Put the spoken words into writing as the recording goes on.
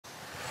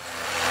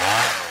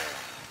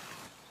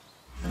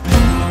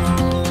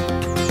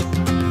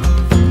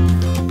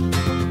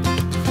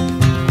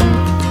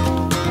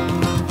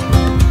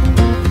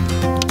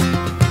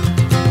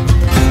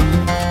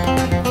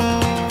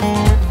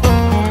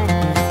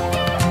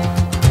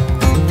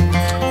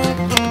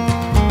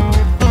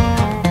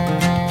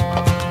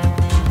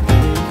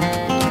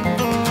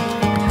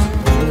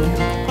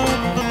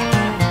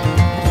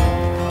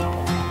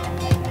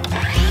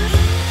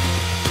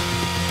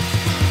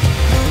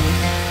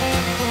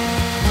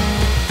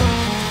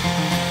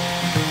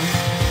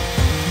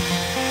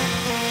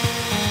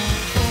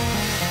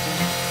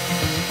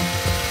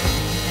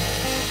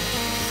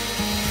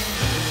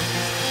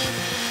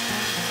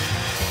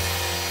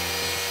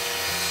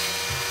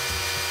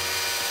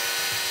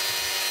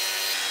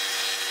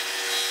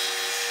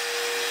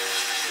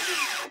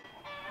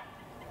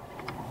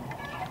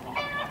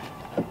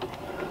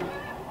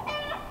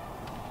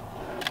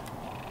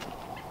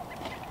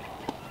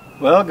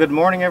Well, good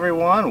morning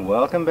everyone.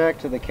 Welcome back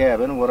to the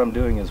cabin. What I'm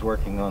doing is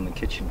working on the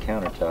kitchen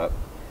countertop,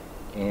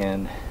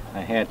 and I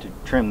had to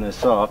trim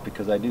this off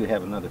because I do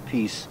have another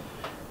piece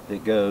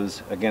that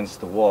goes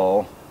against the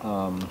wall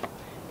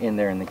in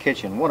there in the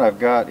kitchen. What I've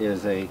got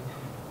is a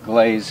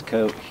glaze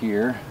coat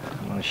here.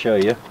 I'm going to show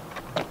you.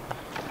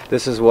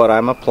 This is what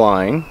I'm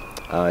applying.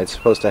 It's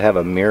supposed to have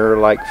a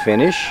mirror-like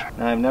finish.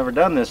 Now, I've never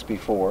done this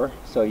before,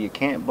 so you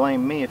can't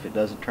blame me if it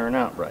doesn't turn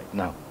out right.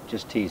 No,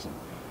 just teasing.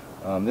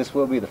 This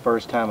will be the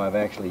first time I've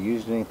actually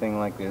used anything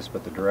like this,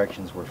 but the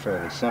directions were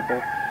fairly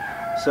simple.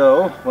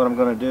 So what I'm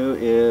going to do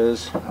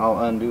is I'll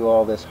undo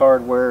all this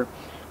hardware,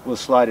 we'll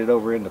slide it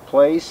over into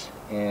place,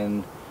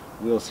 and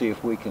we'll see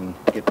if we can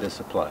get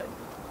this applied.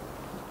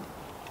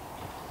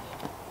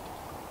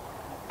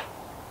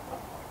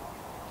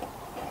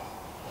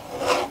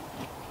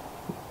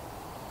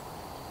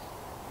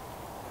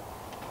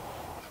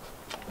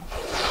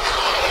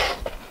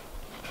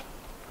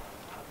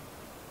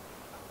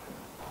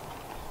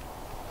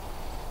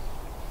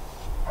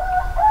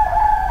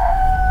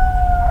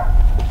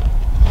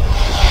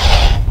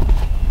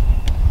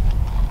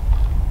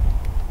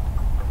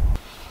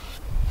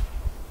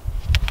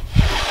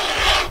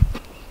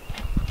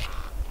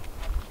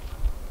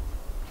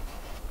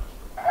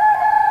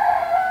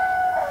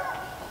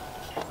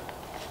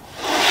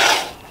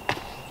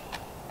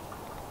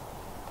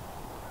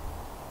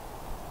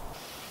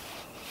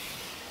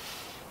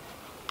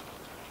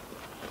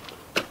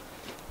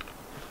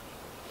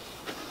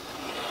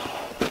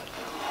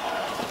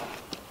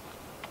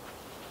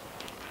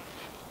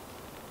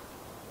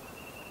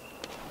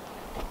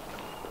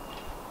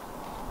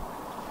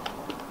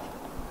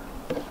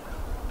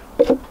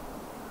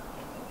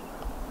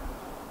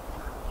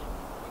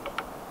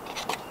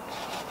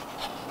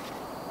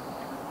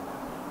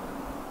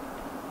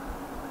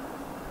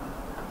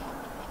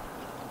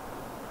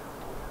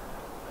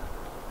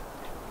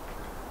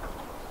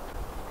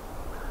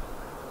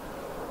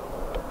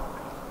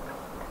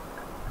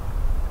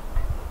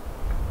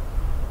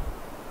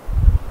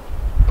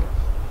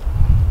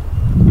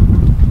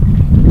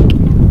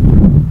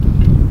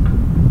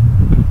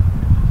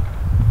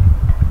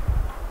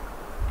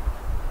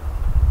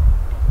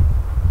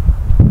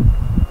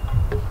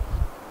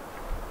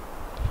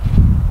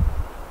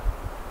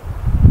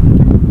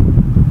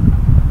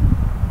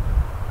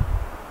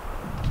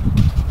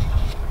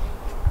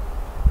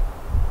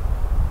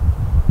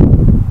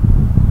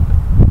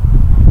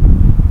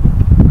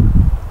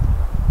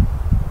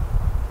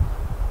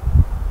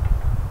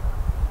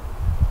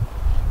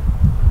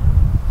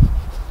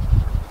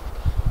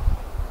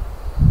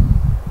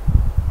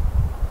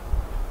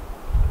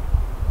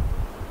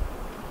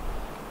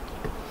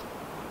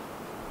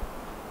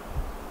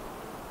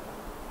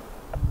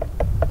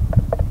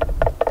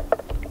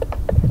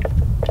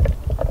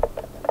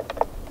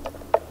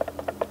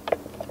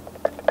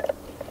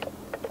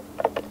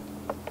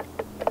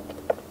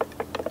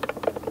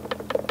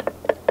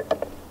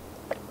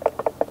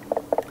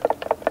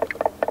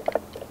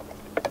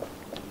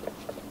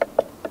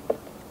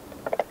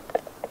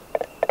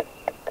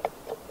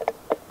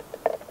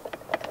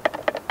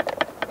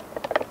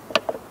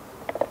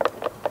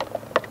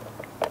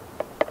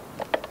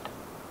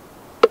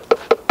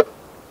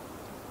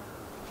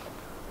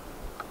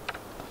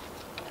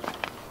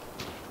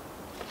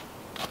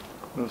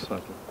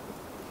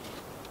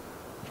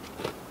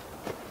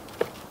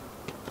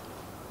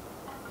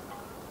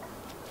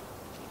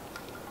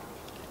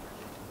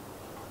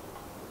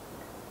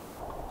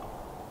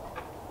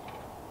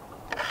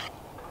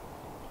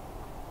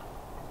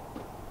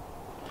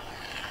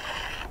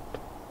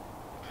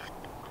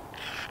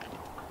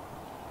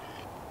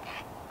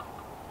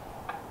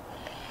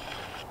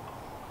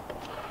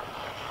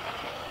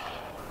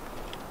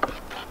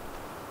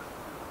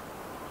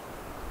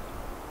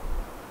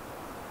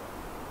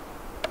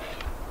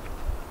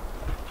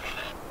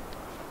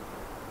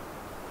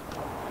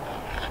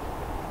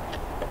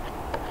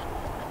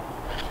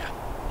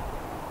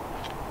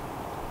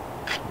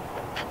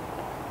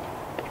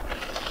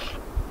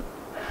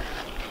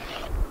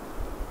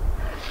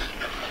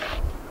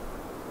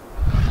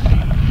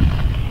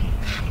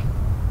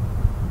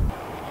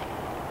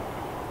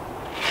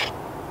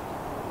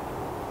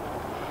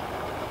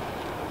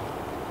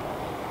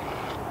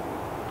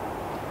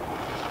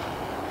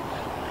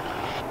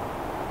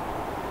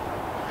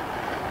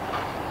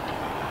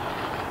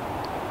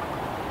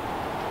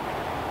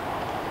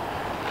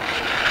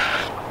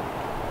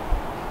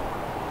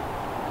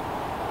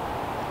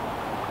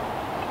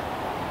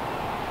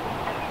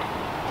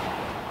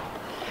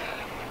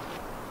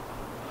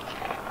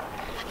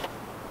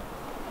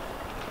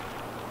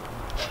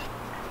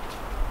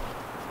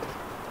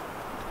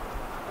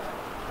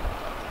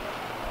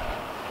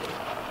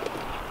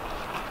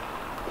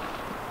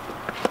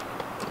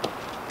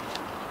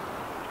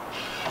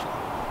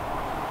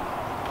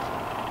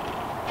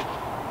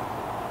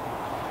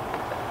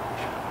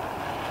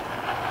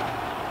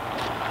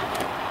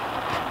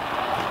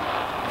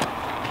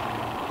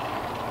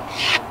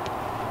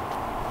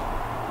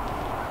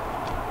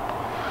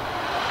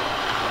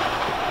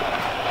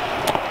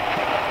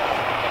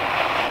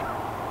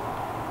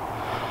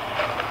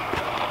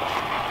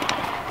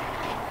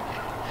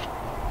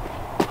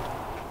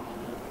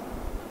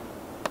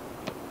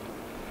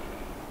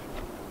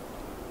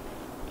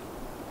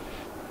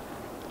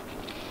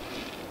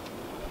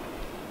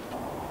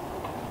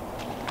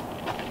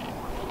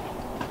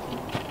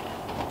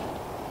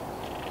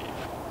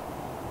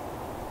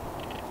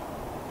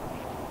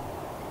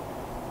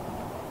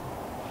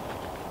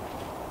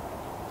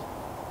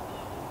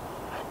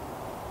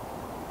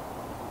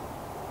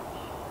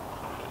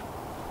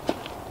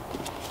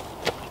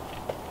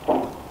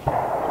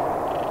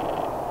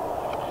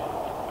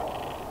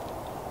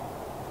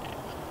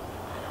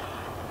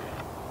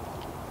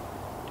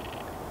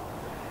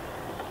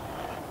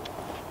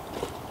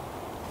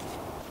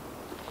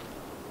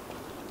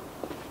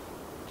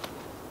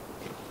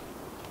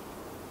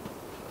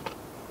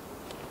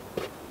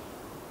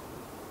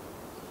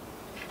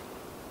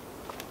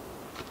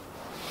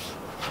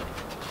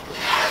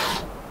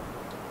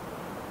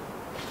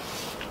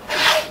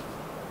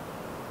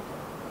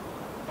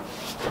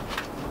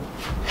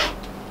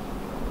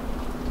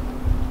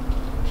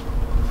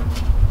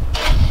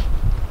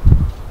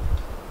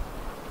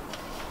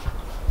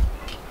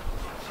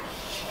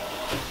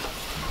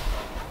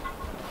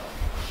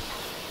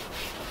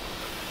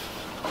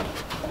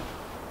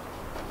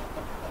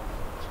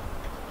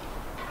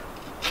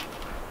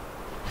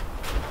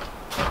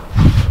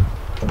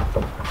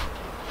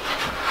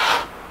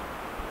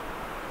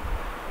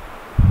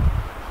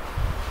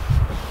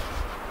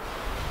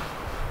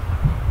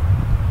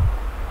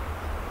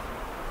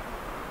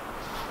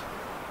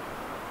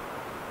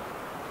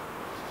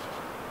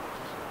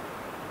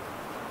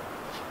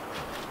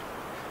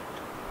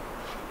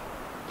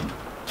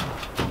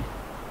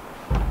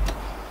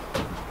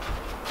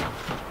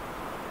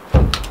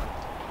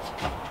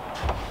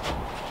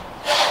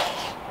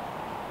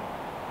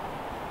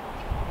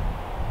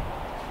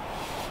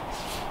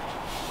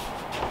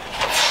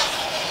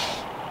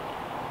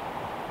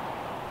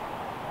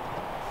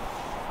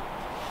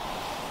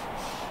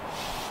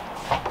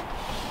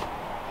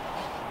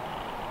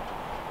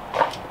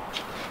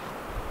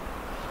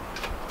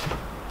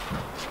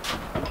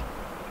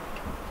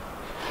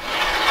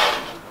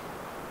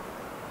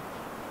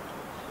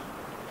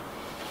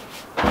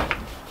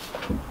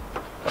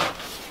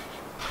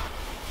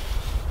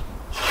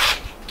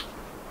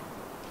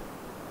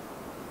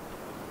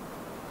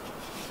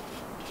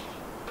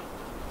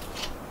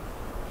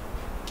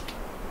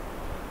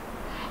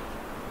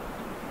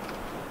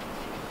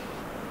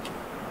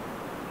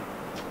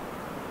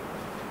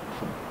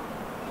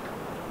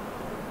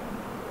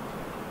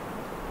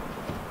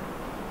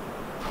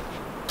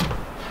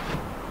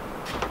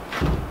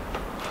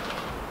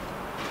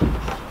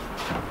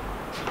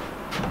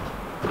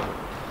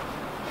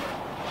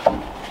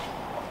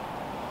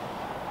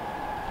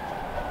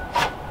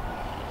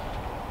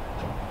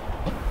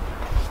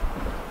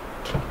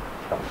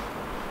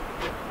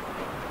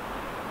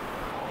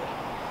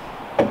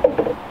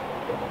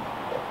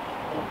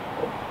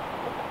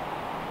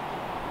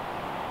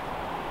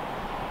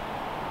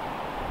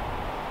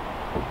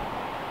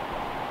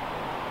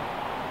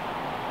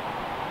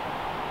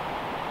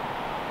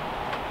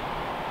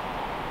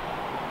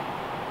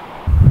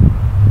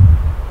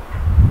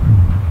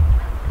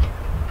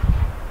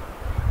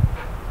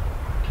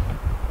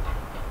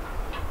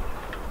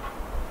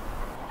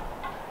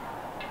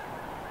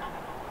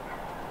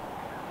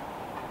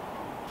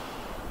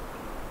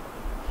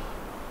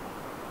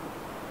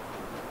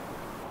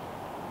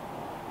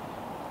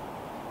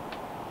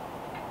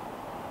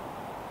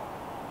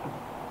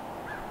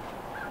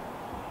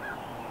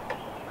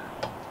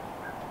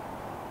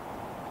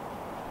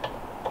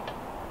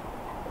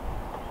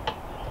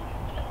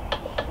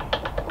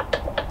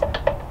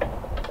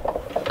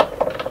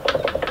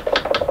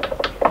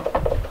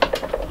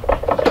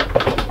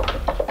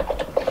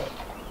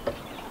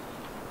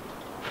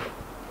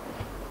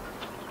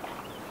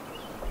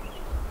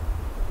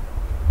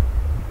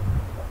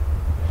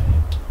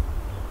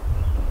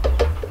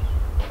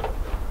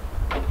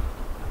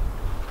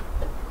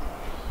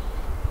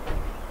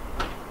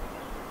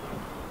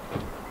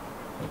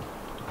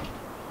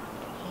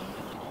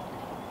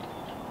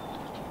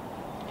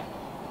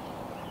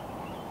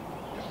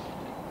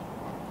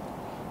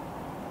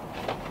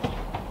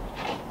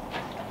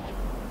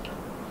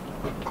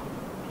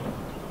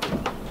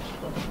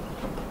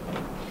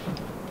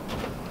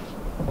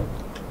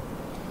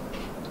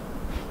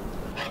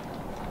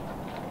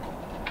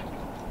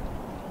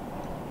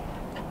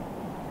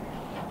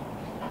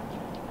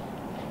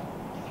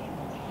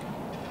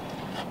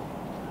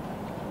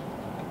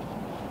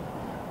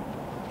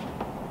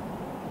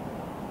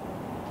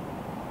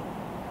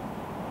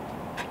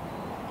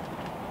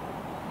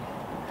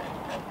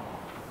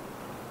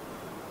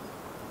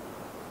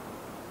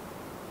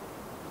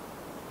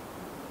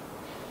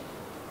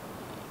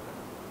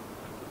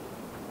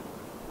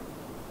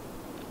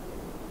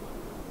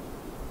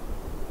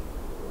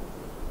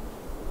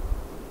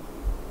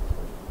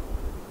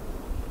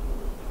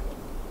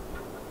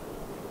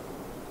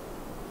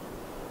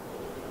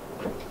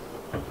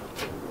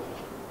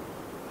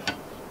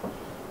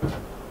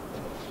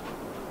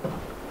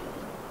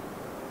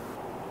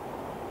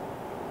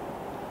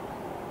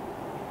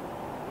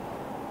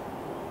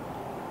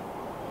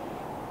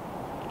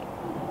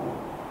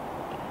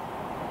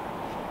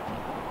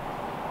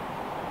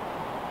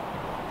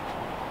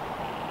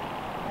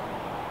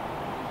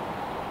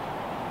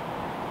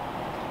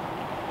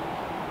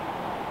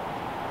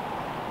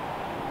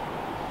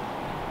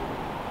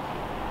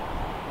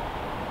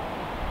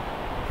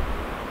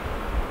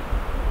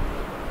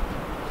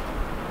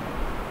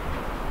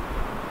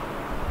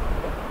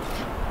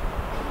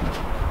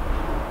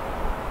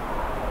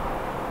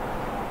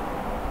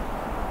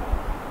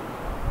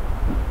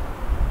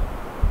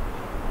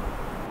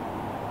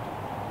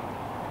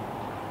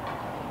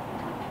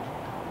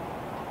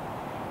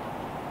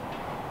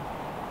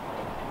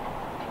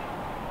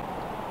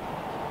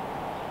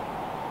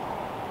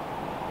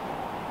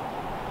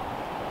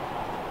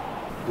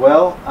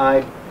 Well,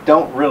 I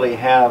don't really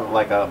have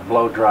like a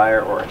blow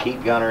dryer or a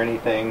heat gun or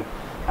anything.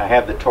 I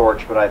have the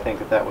torch, but I think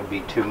that that would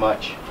be too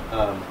much.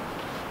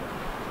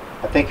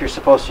 I think you're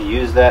supposed to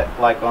use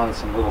that like on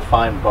some little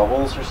fine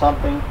bubbles or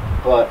something,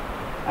 but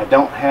I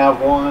don't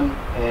have one,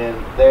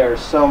 and they are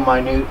so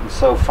minute and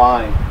so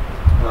fine.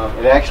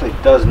 It actually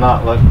does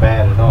not look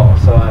bad at all,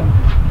 so I'm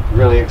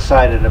really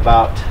excited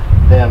about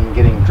them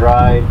getting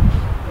dried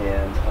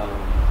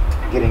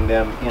and getting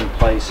them in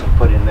place and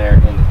put in there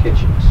in the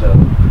kitchen. So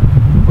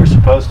we're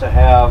supposed to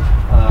have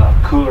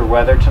cooler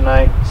weather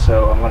tonight,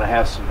 so I'm going to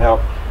have some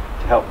help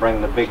to help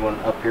bring the big one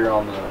up here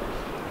on the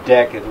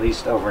deck at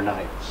least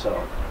overnight.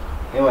 So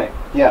anyway,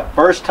 yeah,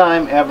 first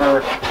time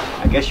ever,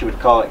 I guess you would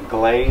call it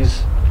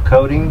glaze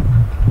coating,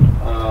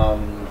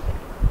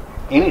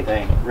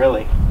 anything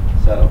really.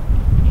 So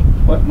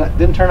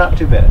didn't turn out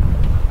too bad.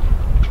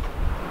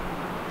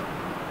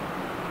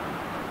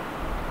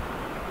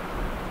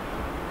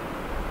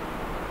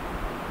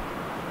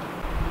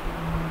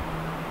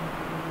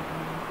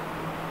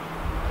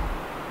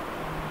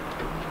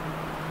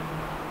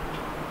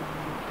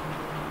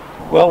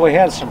 Well, we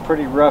had some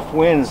pretty rough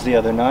winds the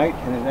other night,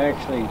 and it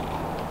actually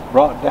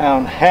brought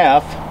down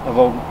half of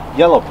a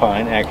yellow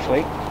pine.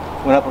 Actually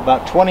went up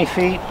about 20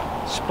 feet,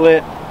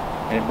 split,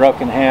 and it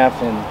broke in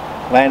half and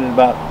landed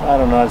about, I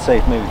don't know, I'd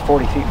say maybe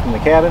 40 feet from the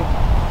cabin.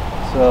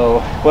 So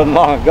it wasn't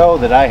long ago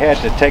that I had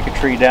to take a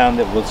tree down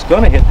that was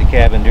going to hit the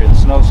cabin during the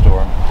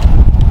snowstorm,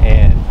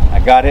 and I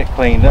got it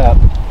cleaned up.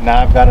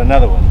 Now I've got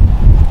another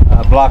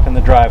one blocking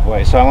the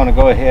driveway, so I want to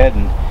go ahead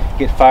and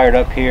get fired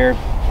up here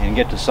and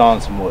get to sawing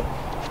some wood.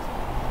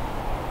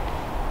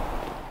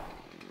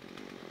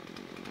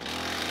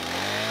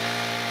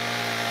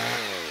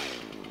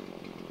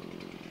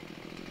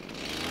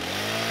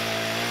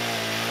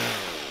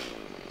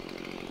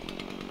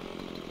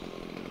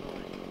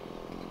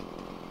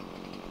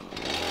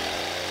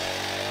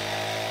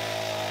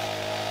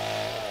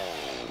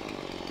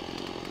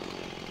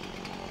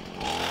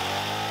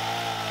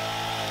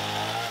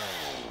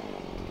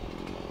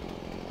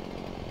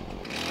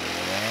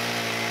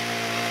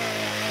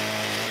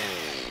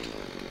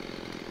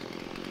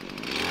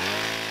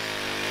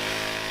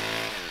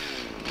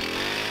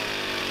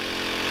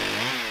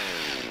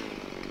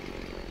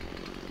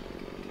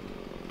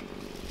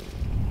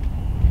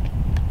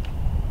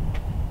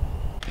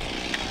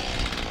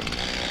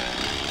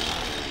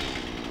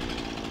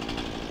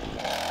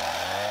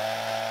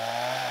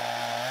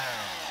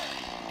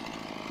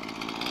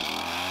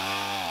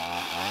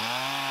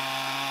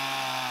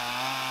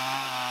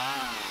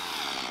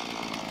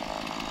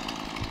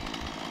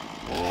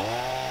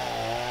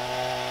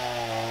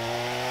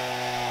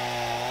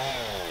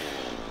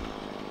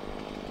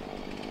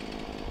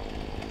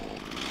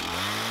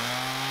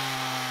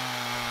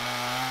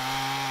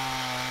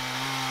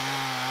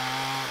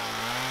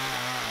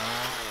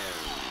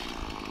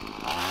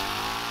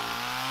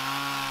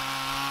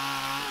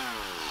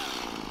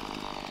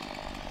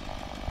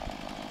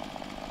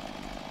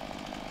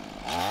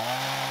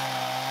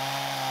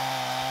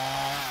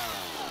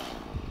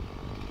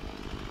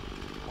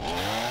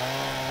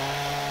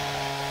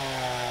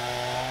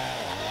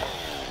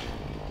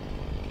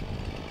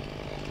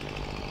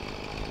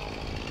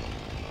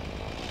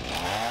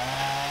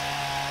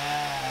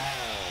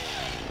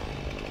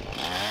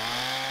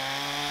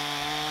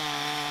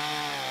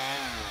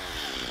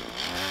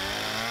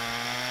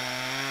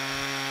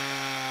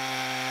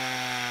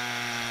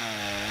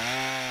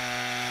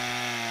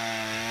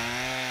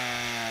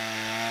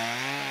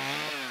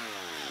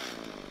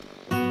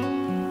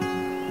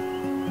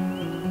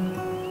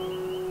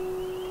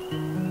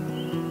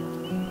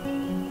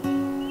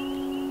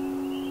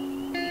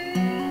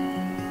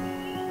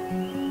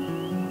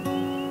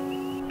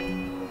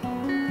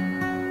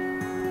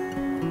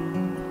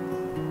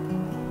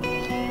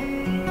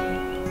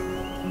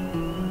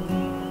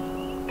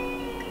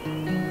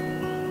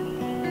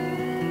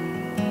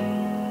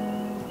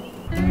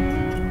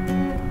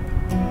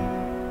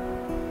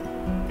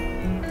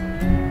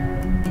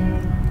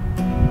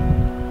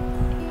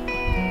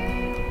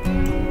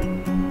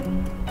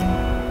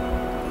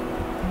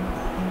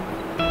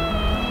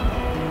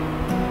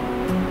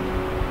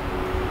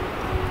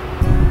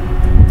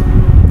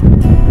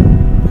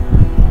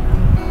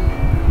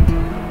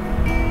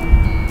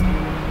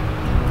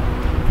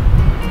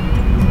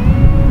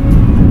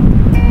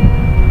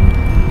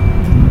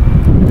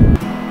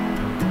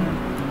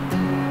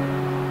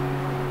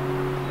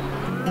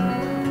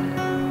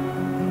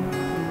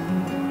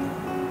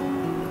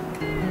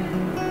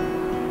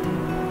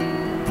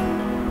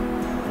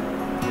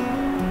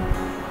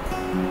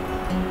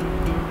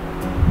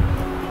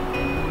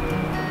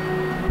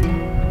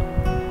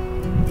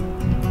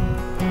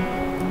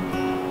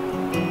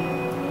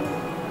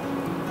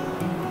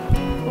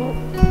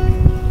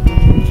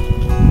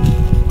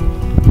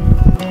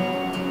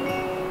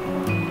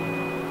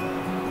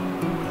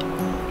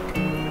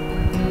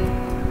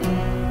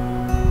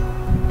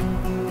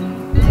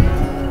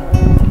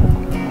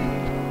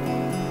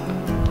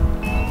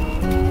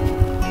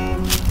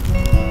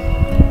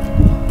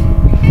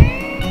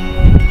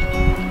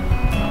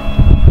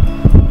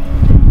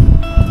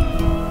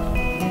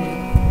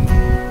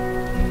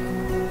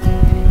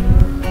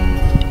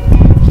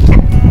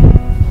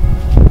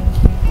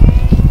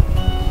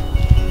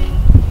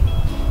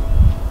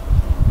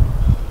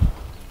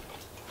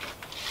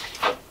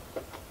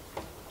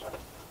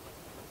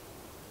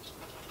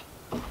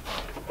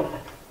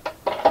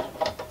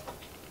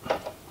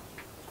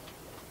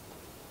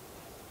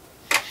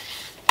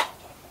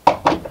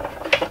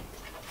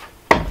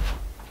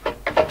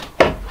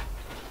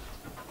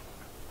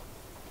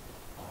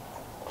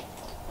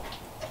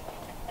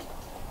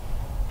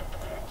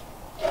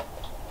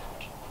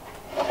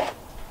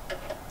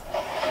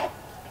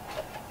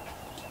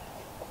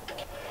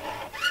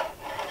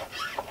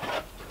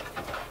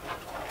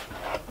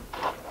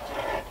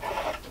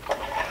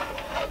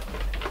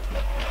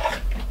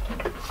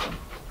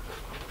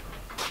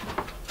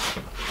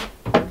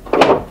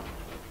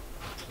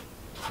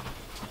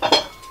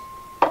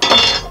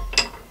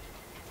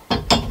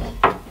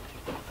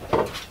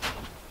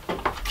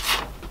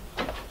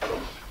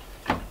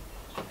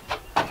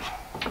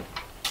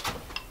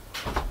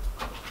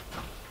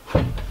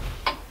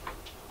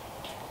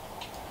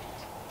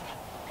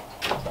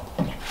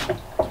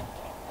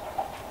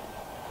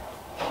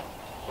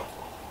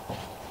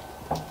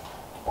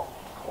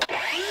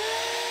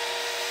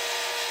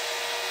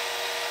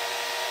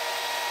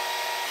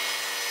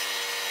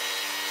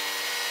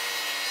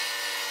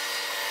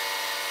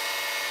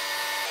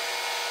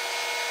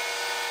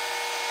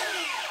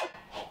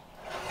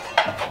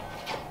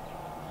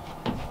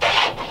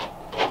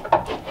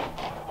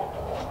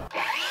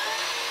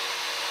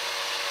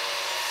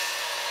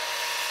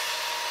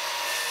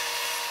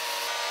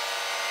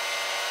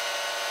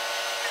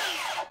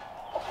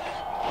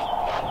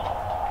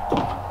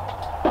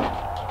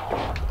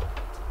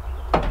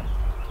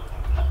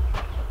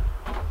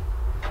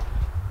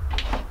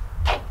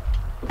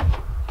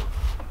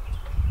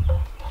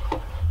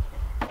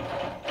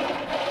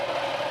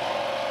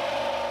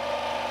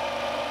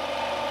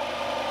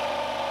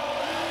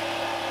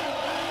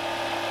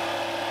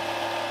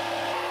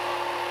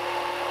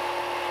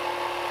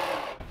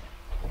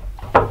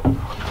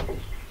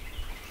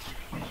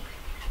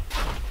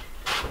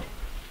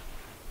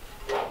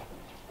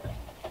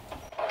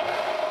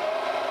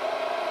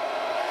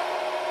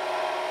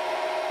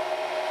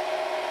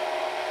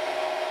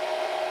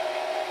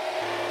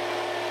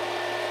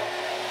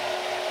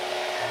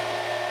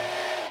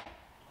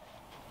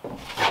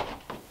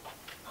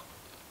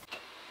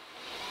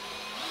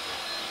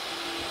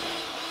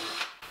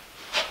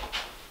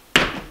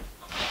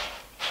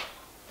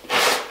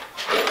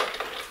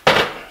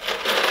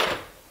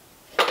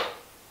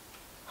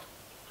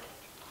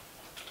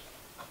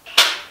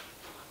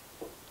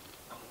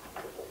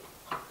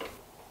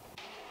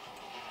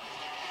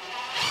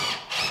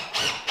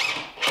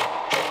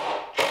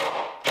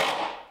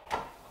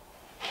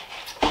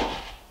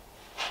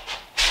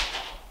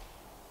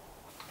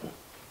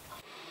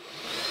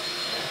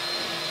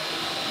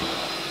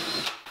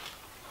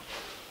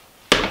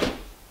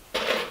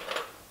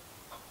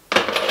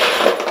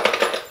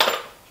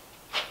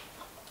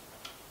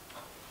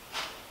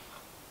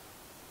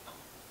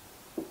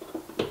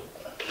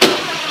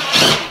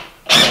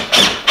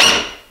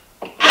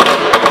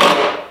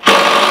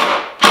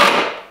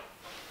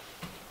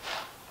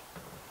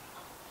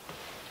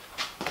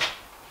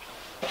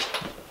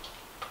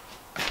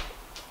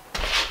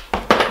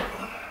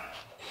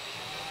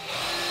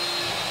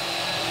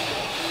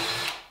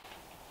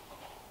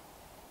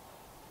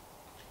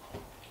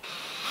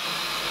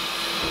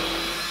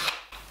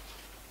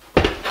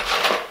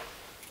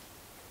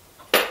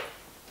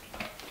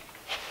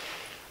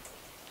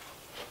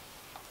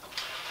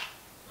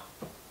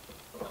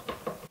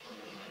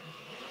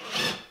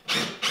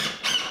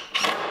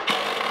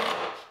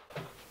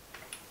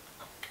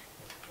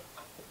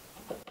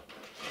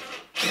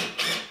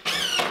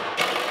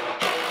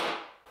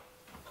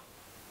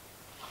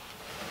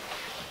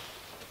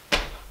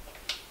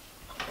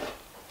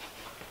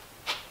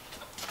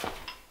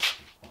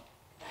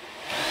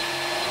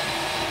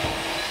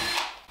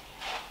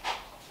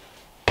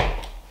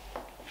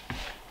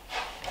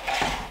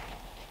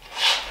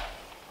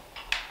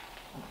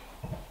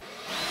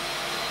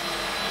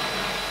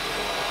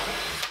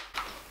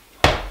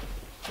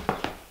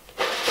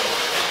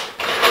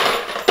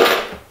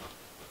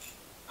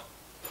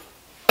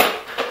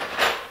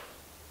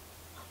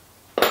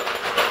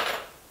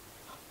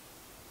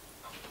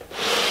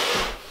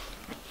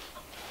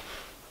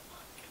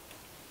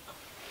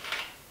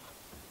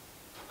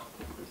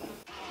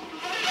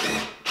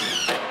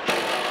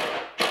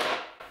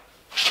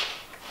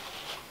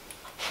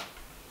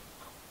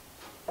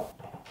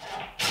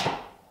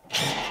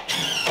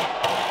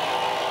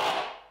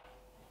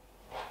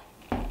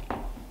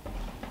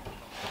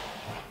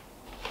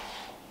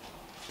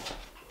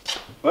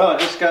 Well, I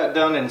just got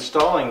done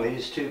installing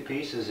these two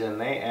pieces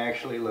and they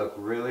actually look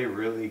really,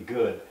 really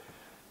good.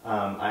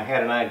 I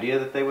had an idea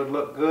that they would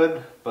look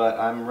good, but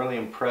I'm really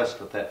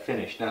impressed with that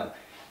finish. Now,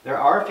 there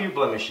are a few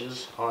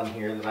blemishes on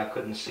here that I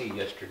couldn't see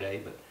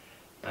yesterday, but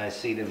I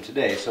see them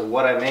today. So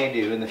what I may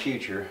do in the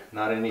future,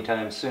 not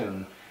anytime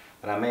soon,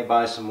 but I may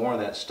buy some more of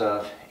that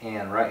stuff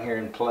and right here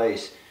in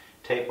place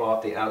tape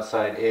off the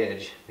outside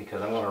edge,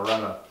 because I'm going to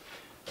run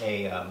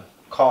a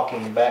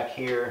caulking back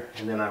here,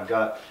 and then I've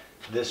got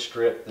this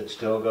strip that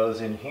still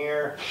goes in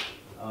here,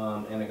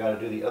 and I got to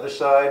do the other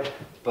side,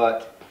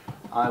 but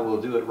I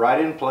will do it right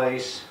in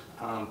place,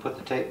 put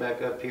the tape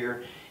back up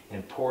here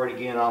and pour it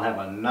again. I'll have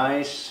a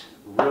nice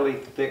really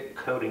thick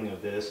coating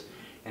of this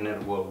and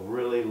it will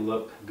really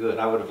look good.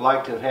 I would have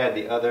liked to have had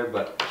the other,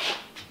 but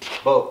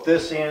both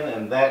this end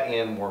and that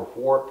end were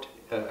warped.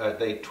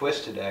 They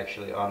twisted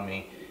actually on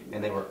me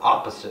and they were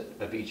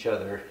opposite of each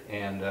other,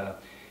 and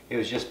it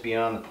was just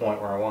beyond the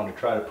point where I wanted to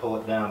try to pull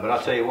it down. But I'll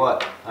tell you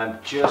what, I'm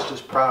just as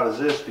proud as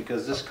this,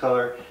 because this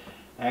color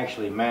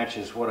actually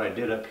matches what I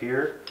did up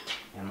here.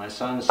 And my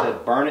son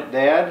said, "Burn it,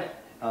 Dad,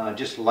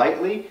 just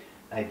lightly."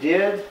 I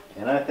did,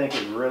 and I think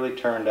it really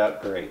turned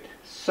out great.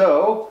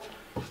 So,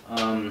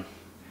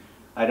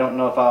 I don't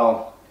know if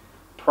I'll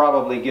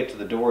probably get to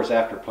the doors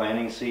after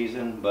planting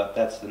season, but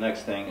that's the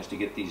next thing, is to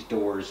get these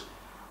doors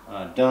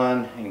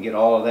done and get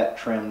all of that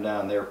trim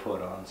down there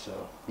put on.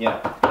 So, yeah,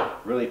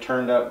 really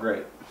turned out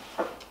great.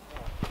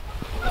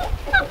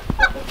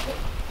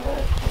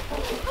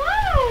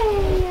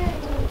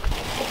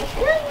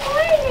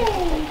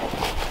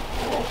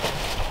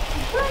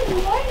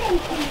 Good morning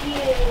to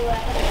you.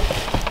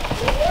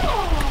 Yeah.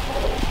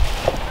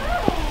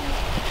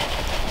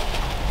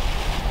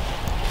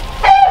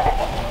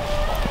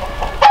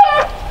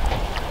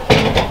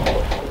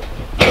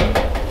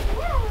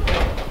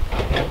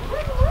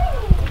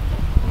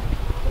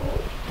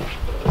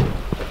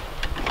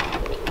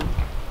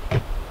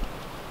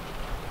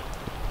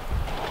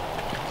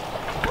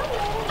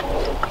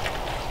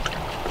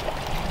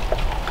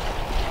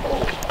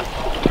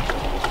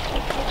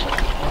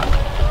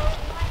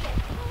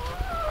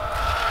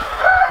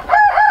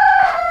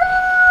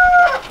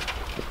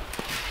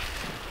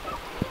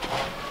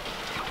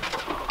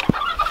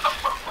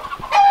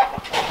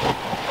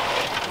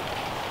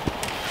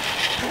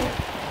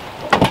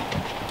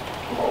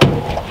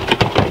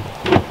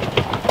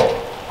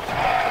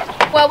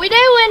 What we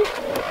doing?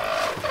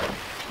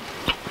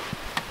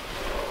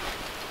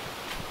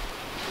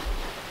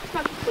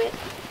 Smoky, quit.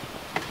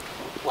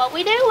 What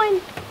we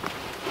doing?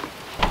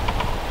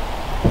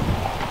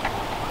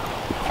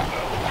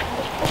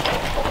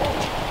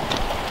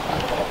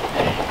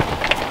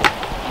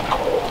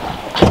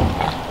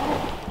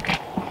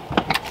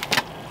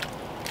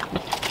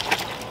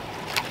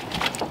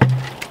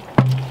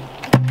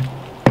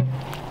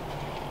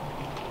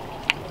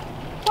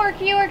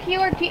 Worky, worky,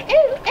 worky.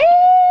 Ooh,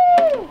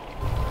 ooh!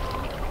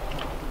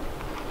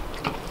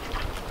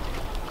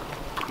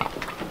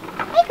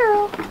 Hey,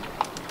 girl.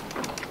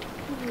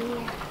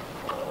 Yeah.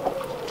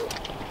 Yeah.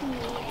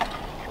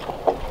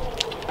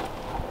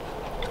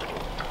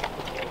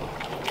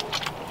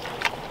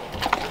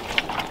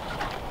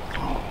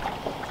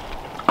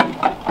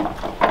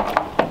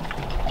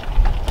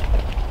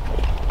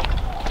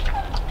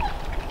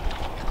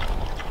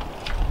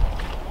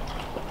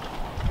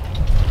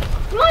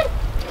 Come on.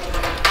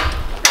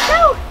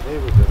 Go. There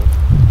we go.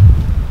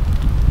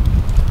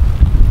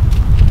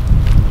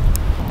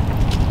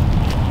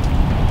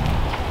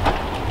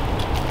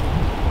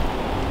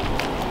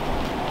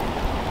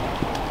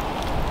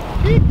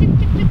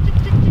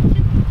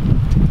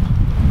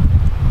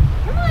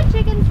 Come on,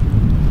 chickens.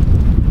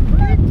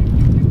 Come on.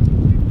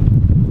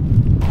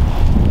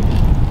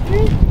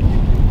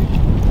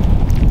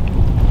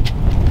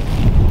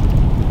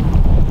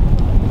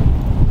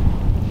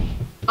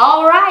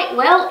 All right,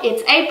 well,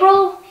 it's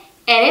April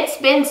and it's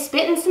been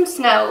spitting some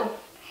snow.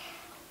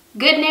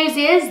 Good news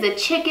is the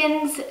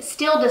chickens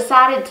still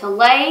decided to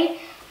lay.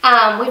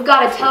 We've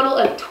got a total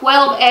of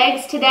 12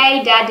 eggs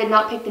today. Dad did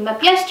not pick them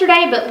up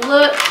yesterday, but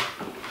look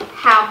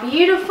how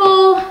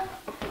beautiful.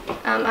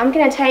 I'm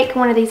gonna take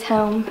one of these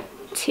home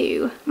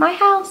to my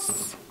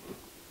house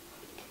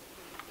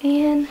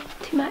and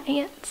to my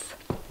aunt's.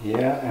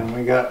 Yeah, and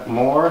we got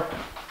more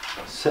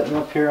sitting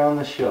up here on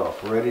the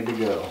shelf, ready to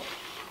go.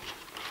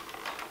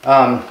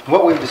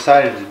 What we've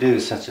decided to do,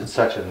 since it's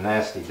such a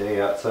nasty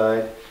day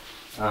outside,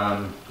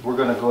 we're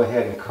going to go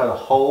ahead and cut a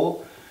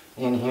hole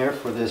in here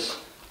for this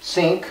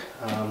sink.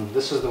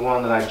 This is the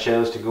one that I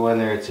chose to go in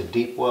there. It's a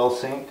deep well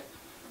sink.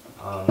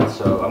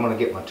 So I'm going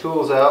to get my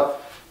tools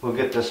out. We'll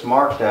get this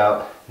marked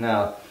out.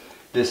 Now,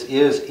 this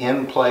is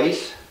in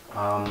place.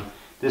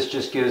 This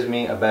just gives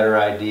me a better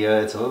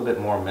idea. It's a little bit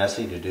more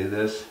messy to do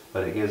this,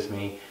 but it gives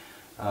me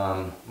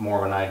more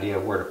of an idea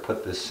of where to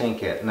put this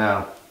sink at.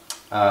 Now,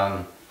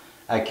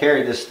 I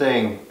carried this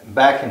thing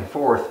back and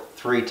forth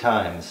 3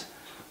 times.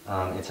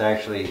 It's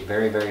actually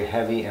very, very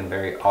heavy and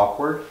very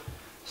awkward.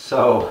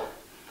 So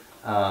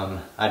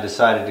I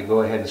decided to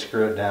go ahead and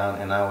screw it down,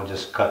 and I will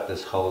just cut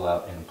this hole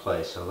out in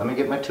place. So let me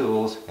get my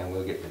tools and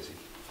we'll get busy.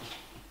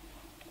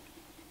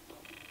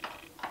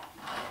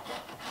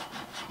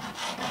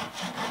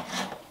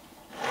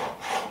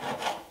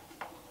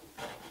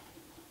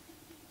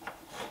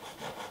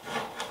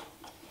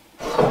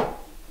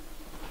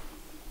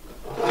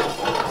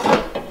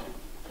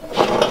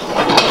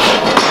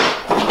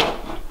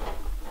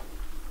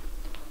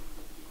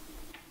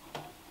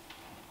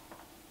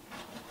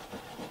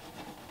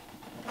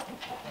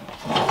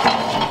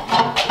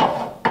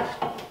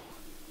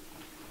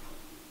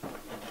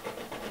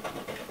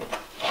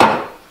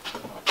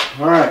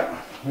 Alright,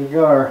 we've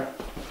got our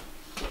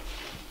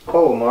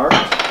hole marked,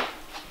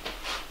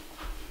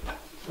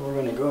 so we're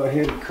going to go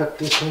ahead and cut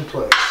this in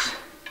place.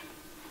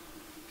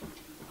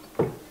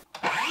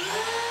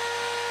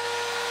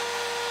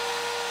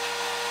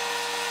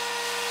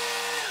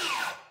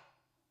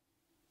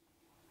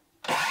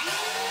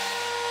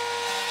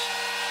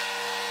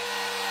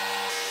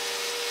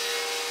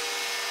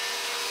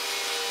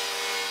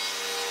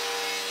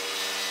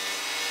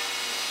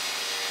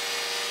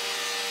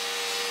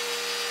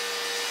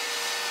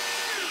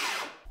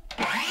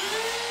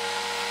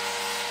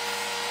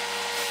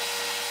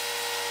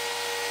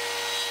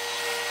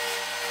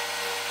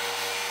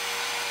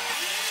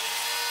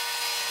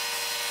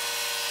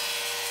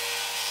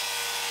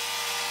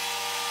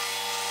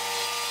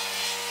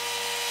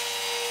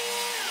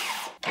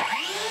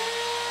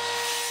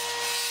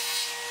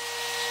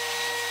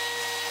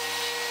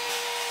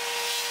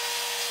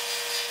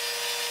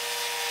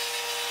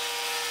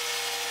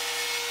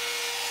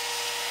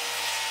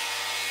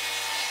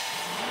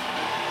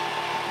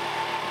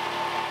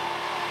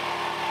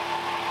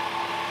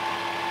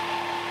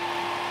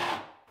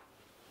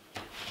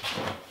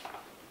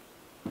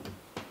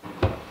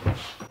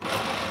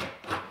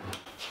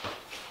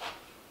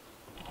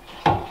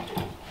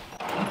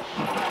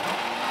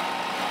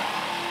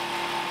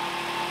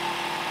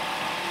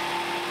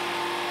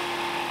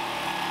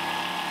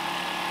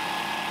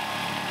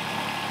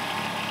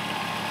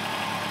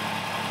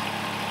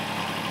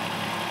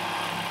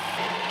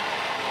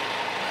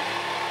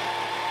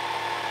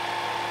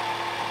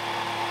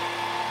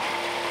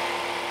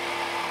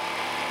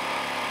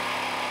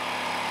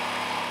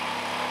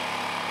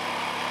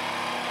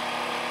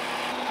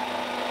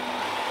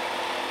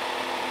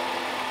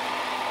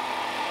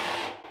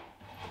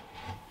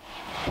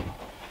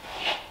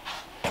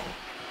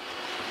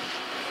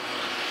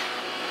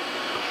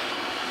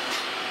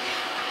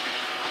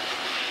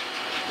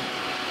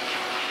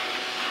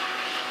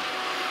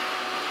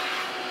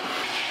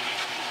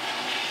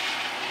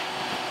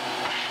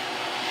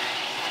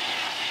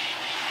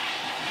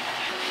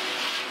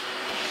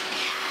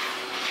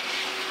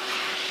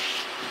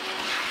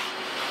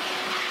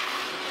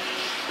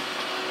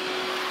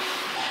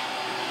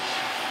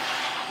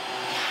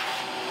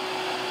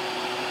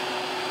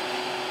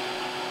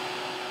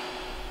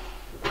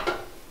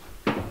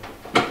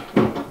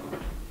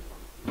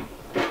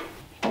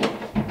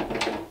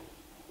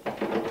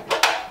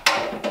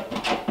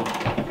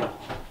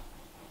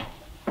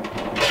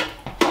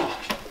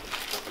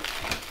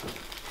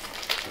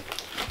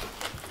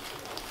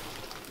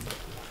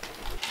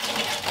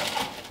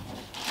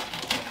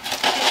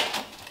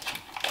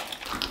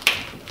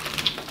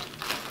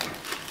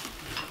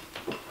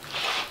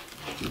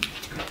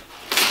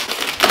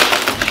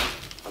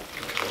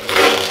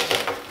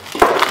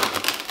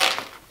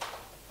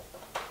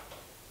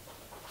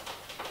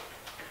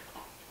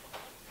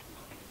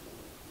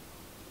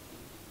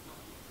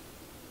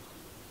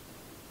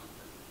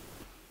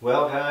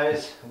 Well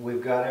guys,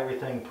 we've got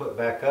everything put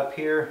back up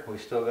here. We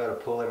still got to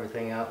pull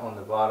everything out on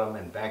the bottom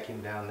and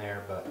vacuum down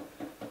there, but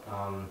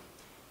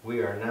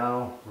we are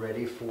now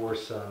ready for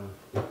some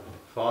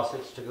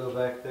faucets to go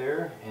back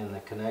there and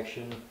the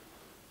connection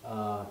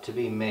to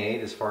be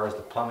made as far as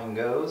the plumbing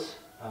goes,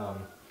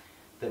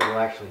 that will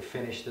actually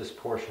finish this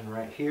portion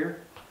right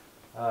here,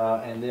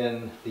 and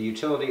then the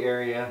utility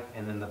area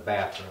and then the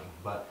bathroom.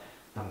 But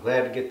I'm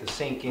glad to get the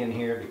sink in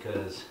here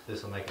because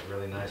this will make it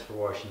really nice for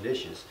washing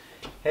dishes.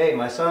 Hey,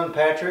 my son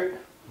Patrick,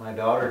 my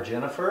daughter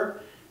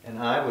Jennifer, and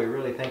we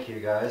really thank you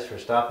guys for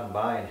stopping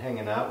by and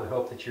hanging out. We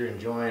hope that you're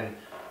enjoying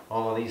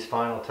all of these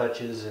final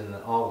touches and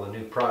all of the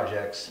new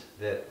projects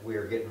that we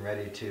are getting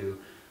ready to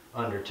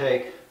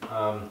undertake.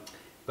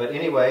 But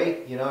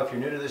anyway, you know, if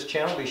you're new to this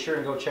channel, be sure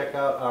and go check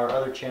out our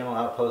other channel,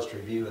 Outpost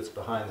Review. It's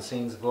behind the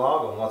scenes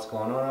vlog on what's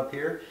going on up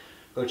here.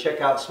 Go check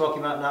out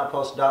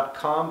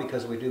SmokyMountainOutpost.com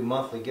because we do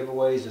monthly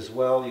giveaways as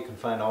well. You can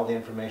find all the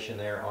information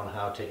there on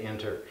how to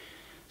enter.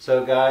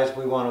 So guys,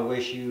 we want to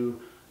wish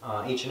you,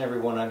 each and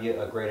every one of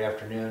you, a great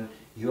afternoon.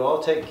 You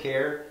all take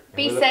care.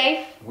 Be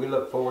safe. We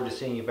look forward to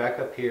seeing you back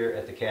up here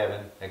at the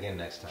cabin again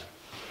next time.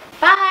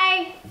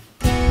 Bye.